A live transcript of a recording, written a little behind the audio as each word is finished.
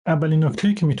اولین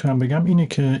نکته‌ای که میتونم بگم اینه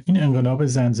که این انقلاب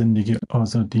زن، زندگی،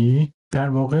 آزادی در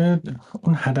واقع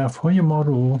اون هدفهای ما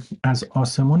رو از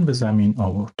آسمون به زمین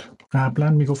آورد. قبلا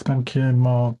میگفتن که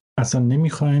ما اصلا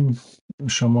نمیخوایم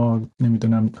شما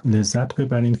نمیدونم لذت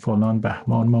ببرین فلان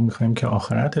بهمان، ما میخوایم که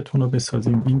آخرتتون رو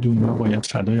بسازیم، این دنیا باید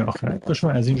فدای آخرت باشه و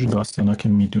از اینجور داستانا که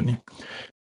میدونیم.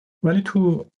 ولی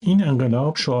تو این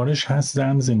انقلاب شعارش هست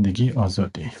زن، زندگی،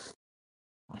 آزادی.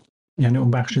 یعنی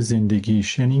اون بخش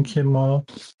زندگیش، یعنی اینکه ما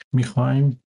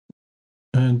میخوایم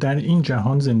در این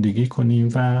جهان زندگی کنیم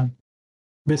و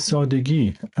به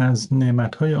سادگی از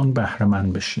نعمتهای آن بهره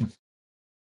مند بشیم.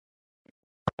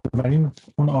 و این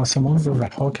اون آسمان رو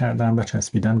رها کردن و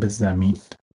چسبیدن به زمین،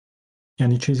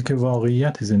 یعنی چیزی که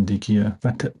واقعیت زندگیه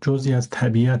و جزئی از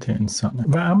طبیعت انسانه.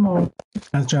 و اما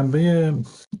از جنبه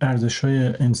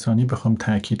ارزش‌های انسانی بخوام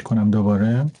تاکید کنم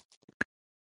دوباره،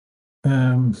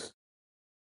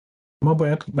 ما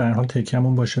باید به هر حال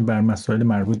تکیه‌مون باشه بر مسائل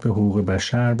مربوط به حقوق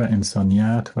بشر و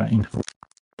انسانیت و این.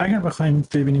 اگر بخوایم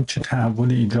ببینیم چه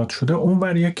تحول ایجاد شده،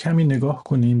 اونور یک کمی نگاه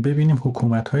کنیم ببینیم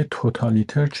حکومت‌های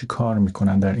توتالیتر چی کار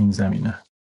میکنن در این زمینه.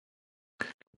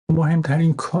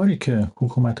 مهمترین کاری که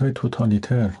حکومت‌های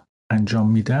توتالیتر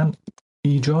انجام میدن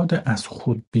ایجاد از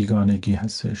خود بیگانگی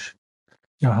هستش،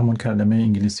 یا همون کلمه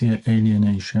انگلیسی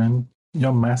alienation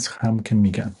یا مسخ هم که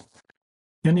میگن.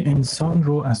 یعنی انسان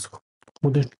رو از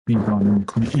خودش بیگانه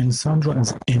میکنه، انسان رو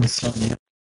از انسانیت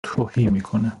تهی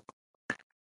میکنه،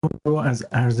 اون رو از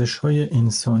ارزش‌های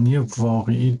انسانی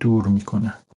واقعی دور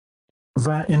میکنه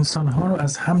و انسان‌ها رو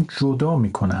از هم جدا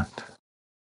میکنند.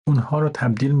 اونها رو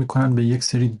تبدیل میکنن به یک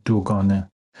سری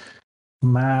دوگانه،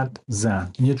 مرد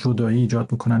زن، یه جدایی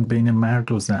ایجاد میکنن بین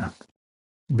مرد و زن،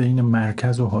 بین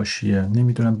مرکز و حاشیه،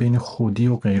 نمیدونم بین خودی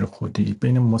و غیر خودی،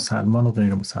 بین مسلمان و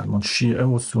غیر مسلمان، شیعه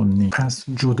و سنی. پس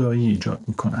جدایی ایجاد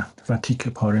میکنند و تیکه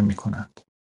پاره میکنند.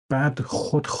 بعد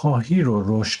خودخواهی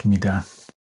رو رشد میدن.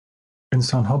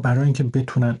 انسان ها برای اینکه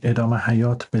بتونن ادامه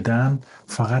حیات بدن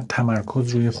فقط تمرکز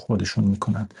روی خودشون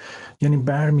میکنن، یعنی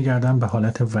برمیگردن به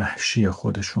حالت وحشی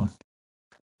خودشون،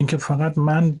 اینکه فقط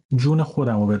من جون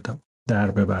خودم رو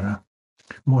در ببرم،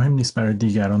 مهم نیست برای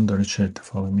دیگران داره چه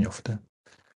اتفاقی میفته،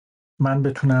 من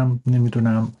بتونم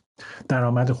نمیدونم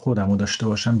درآمد خودم رو داشته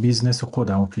باشم، بیزنس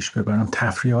خودم رو پیش ببرم،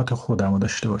 تفریحات خودم رو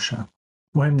داشته باشم،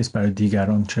 مهم نیست برای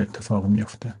دیگران چه اتفاقی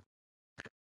میفته.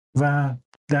 و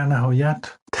در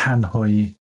نهایت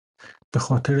تنهایی، به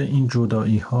خاطر این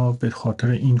جدایی ها، به خاطر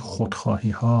این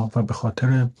خودخواهی ها و به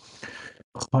خاطر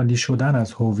خالی شدن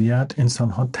از هویت، انسان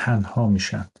ها تنها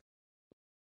میشن.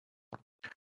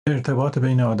 ارتباط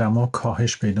بین آدما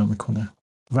کاهش پیدا میکنه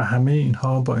و همه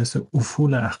اینها باعث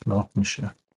افول اخلاق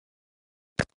میشه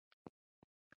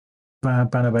و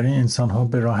بنابراین انسان ها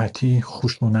به راحتی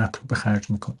خشونت به خرج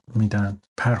میدن،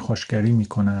 پرخاشگری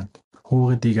میکنند،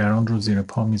 حقوق دیگران رو زیر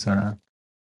پا میذارن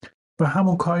و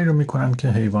همون کاری رو میکنن که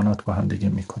حیوانات با هم دیگه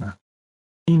میکنن.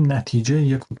 این نتیجه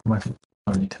یک حکومت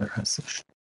توتالیتر هستش.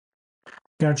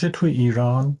 گرچه توی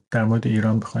ایران، در مورد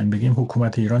ایران بخوایم بگیم،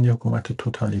 حکومت ایران یک حکومت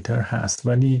توتالیتر هست،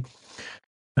 ولی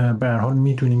به هر حال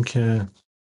میدونیم که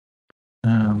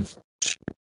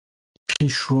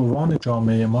پیشروان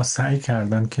جامعه ما سعی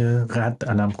کردن که قد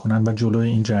علم کنن و جلوی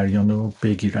این جریان رو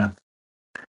بگیرن.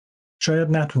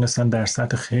 شاید نتونستن در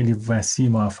سطح خیلی وسیع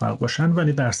موفق باشن،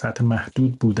 ولی در سطح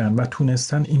محدود بودن و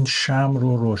تونستن این شمع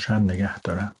رو روشن نگه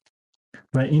دارن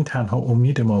و این تنها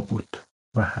امید ما بود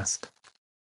و هست.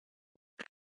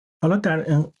 حالا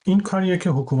در این کاریه که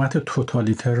حکومت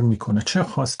توتالیتر میکنه، چه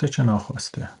خواسته چه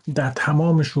ناخواسته، در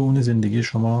تمام شئون زندگی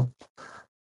شما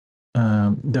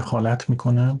دخالت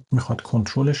میکنه، میخواد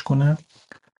کنترلش کنه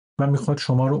و میخواد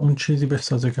شما رو اون چیزی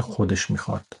بسازه که خودش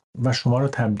میخواد و شما رو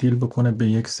تبدیل بکنه به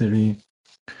یک سری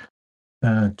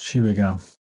چی بگم،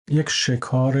 یک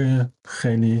شکار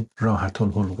خیلی راحت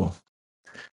الحلقوم.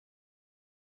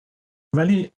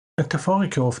 ولی اتفاقی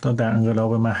که افتاد در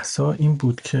انقلاب مهسا این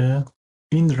بود که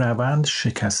این روند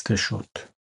شکسته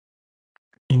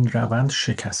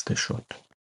شد.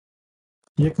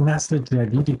 یک نسل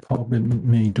جدیدی پا به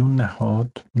میدون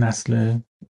نهاد، نسل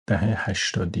دهه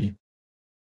 80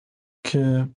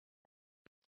 که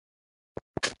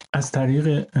از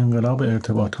طریق انقلاب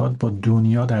ارتباطات با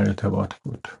دنیا در ارتباط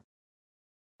بود.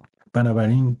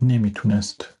 بنابراین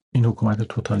نمیتونست این حکومت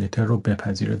توتالیتر رو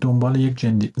بپذیره. دنبال یک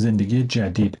زندگی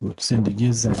جدید بود،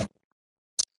 زندگی زن.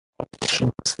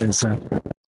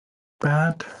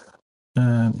 بعد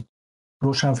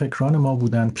روشنفکران ما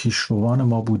بودند، پیشروان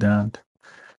ما بودند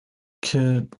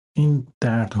که این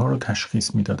دردها رو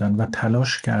تشخیص میدادند و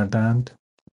تلاش کردند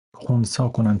خنثی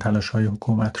کنند تلاش‌های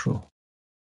حکومت رو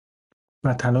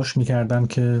و تلاش میکردند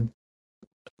که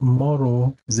ما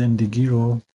رو، زندگی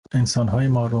رو انسانهای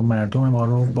ما رو، مردم ما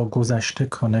رو با گذشته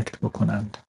کانکت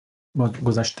بکنند، با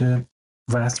گذشته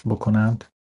وصل بکنند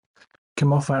که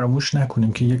ما فراموش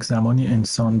نکنیم که یک زمانی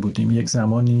انسان بودیم، یک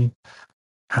زمانی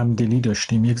همدلی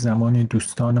داشتیم، یک زمانی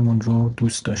دوستانمون رو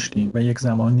دوست داشتیم و یک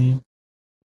زمانی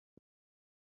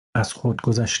از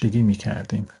خودگذشتگی می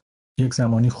کردیم. یک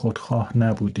زمانی خودخواه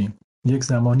نبودیم. یک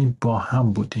زمانی با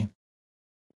هم بودیم.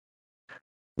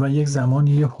 و یک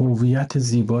زمانی یه هویت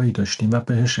زیبایی داشتیم و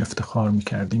بهش افتخار می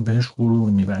کردیم. بهش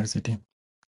غرور می ورزیدیم.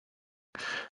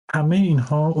 همه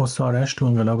اینها اسارش تو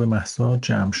انقلاب مهسا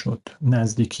جمع شد.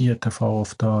 نزدیکی اتفاق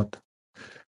افتاد.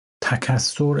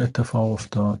 تکثر اتفاق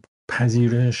افتاد.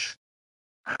 پذیرش،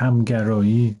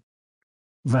 همگرایی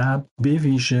و به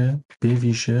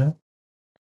ویژه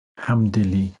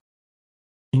همدلی.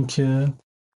 اینکه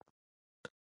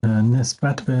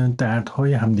نسبت به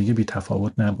دردهای همدیگه بی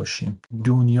تفاوت نباشیم.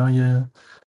 دنیای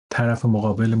طرف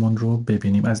مقابلمون رو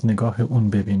ببینیم، از نگاه اون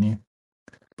ببینیم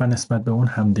و نسبت به اون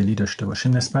همدلی داشته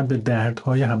باشیم. نسبت به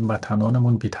دردهای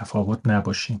هموطنانمون بی تفاوت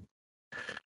نباشیم.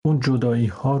 اون جدایی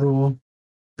ها رو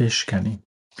بشکنیم.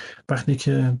 وقتی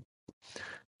که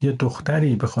یه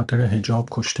دختری به خاطر حجاب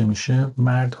کشته میشه،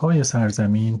 مردهای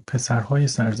سرزمین، پسرهای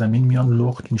سرزمین میان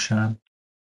لخت میشن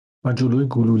و جلوی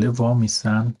گلوله وا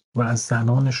میستن و از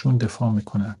زنانشون دفاع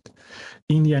میکنند.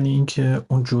 این یعنی اینکه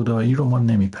اون جدایی رو ما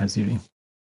نمیپذیریم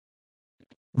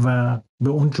و به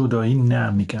اون جدایی نه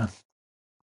میگن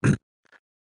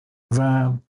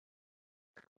و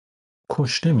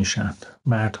کشته میشن.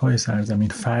 مردهای سرزمین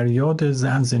فریاد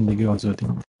زن زندگی آزادی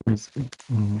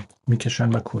میکشن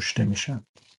و کشته میشن.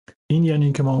 این یعنی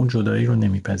اینکه ما اون جدایی رو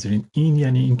نمیپذیریم. این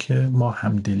یعنی اینکه ما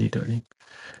همدلی داریم.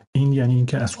 این یعنی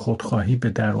اینکه از خودخواهی به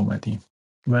در اومدیم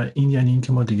و این یعنی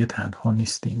اینکه ما دیگه تنها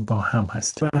نیستیم، با هم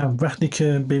هستیم. و وقتی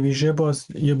که به ویژه باز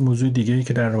یه موضوع دیگه‌ای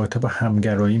که در رابطه با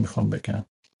همگرایی میخوام بگم،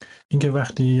 اینکه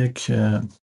وقتی یک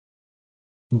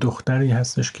دختری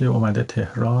هستش که اومده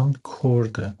تهران،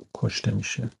 کرد کشته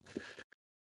میشه،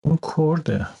 اون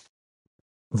کرده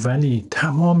ولی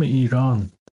تمام ایران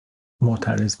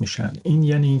معترض میشن. این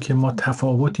یعنی اینکه ما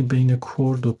تفاوتی بین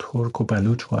کرد و ترک و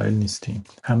بلوچ قائل نیستیم.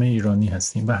 همه ایرانی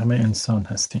هستیم و همه انسان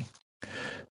هستیم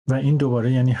و این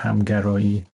دوباره یعنی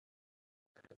همگرایی،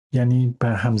 یعنی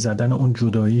برهم زدن اون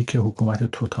جدایی که حکومت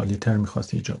توتالیتر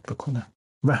میخواست ایجاد بکنه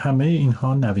و همه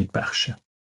اینها نوید بخشه.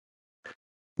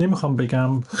 نمیخوام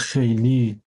بگم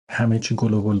خیلی همه چی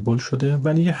گل و بلبل شده،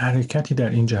 ولی یه حرکتی در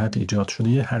این جهت ایجاد شده،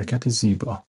 یه حرکت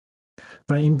زیبا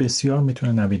و این بسیار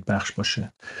میتونه نوید بخش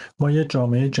باشه. ما یه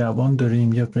جامعه جوان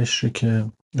داریم، یه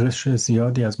قشر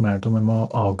زیادی از مردم ما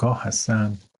آگاه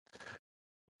هستن،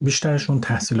 بیشترشون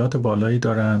تحصیلات بالایی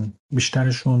دارن،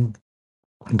 بیشترشون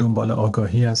دنبال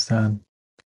آگاهی هستن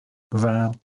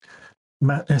و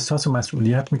احساس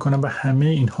مسئولیت میکنن و همه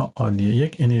اینها عالیه.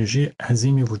 یک انرژی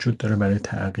عظیمی وجود داره برای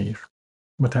تغییر.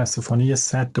 متاسفانه یه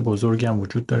سد بزرگی هم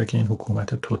وجود داره که این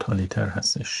حکومت توتالیتر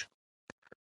هستش.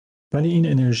 ولی این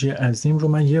انرژی عظیم رو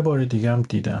من یه بار دیگه هم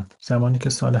دیدم زمانی که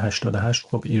سال 88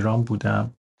 خب ایران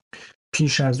بودم.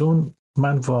 پیش از اون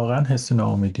من واقعا حس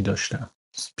ناامیدی داشتم.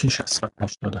 پیش از سال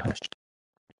 88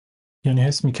 یعنی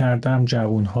حس میکردم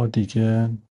جوانها دیگه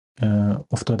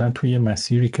افتادن توی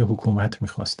مسیری که حکومت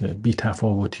میخواسته،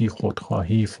 بی‌تفاوتی،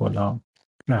 خودخواهی، فلان،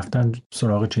 رفتن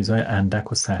سراغ چیزهای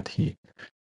اندک و سطحی.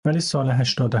 ولی سال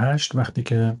 88 وقتی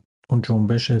که اون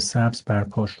جنبش سبز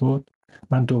برپا شد،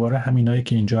 من دوباره همینایی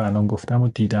که اینجا الان گفتم و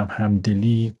دیدم.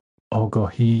 همدلی،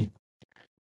 آگاهی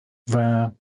و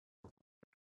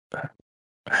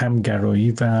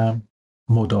همگرایی و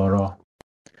مدارا.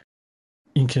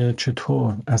 اینکه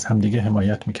چطور از همدیگه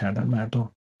حمایت میکردن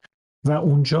مردم و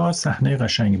اونجا صحنه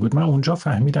قشنگی بود. من اونجا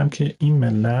فهمیدم که این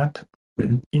ملت،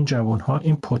 این جوانها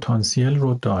این پتانسیل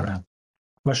رو دارن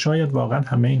و شاید واقعا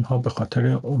همه اینها به خاطر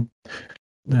اون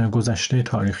گذشته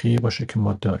تاریخی باشه که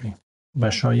ما داریم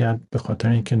و شاید به خاطر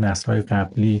اینکه نسل‌های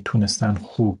قبلی تونستن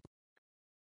خوب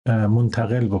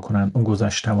منتقل بکنن اون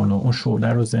گذشتمون و اون شعله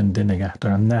رو زنده نگه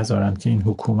دارن، نذارن که این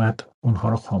حکومت اونها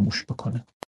رو خاموش بکنه.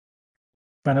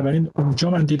 بنابراین اونجا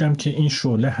من دیدم که این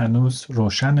شعله هنوز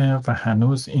روشنه و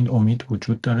هنوز این امید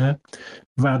وجود داره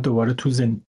و دوباره تو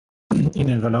این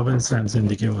انقلاب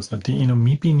زندگی آزادی اینو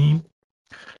میبینیم.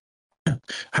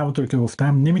 همونطور که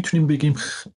گفتم نمیتونیم بگیم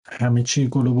همه چی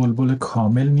گل و بلبل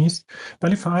کامل نیست،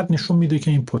 ولی فقط نشون میده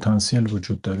که این پتانسیل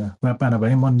وجود داره و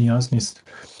بنابراین ما نیاز نیست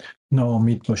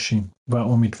ناامید باشیم و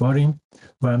امیدواریم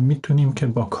و میتونیم که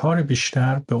با کار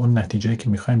بیشتر به اون نتیجه‌ای که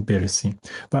میخوایم برسیم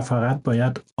و فقط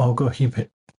باید آگاهی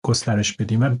گسترش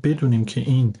بدیم و بدونیم که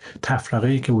این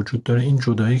تفرقه‌ای که وجود داره، این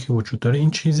جدایی که وجود داره،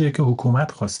 این چیزیه که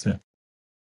حکومت خواسته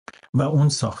و اون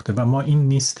ساخته و ما این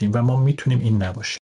نیستیم و ما میتونیم این نباشیم.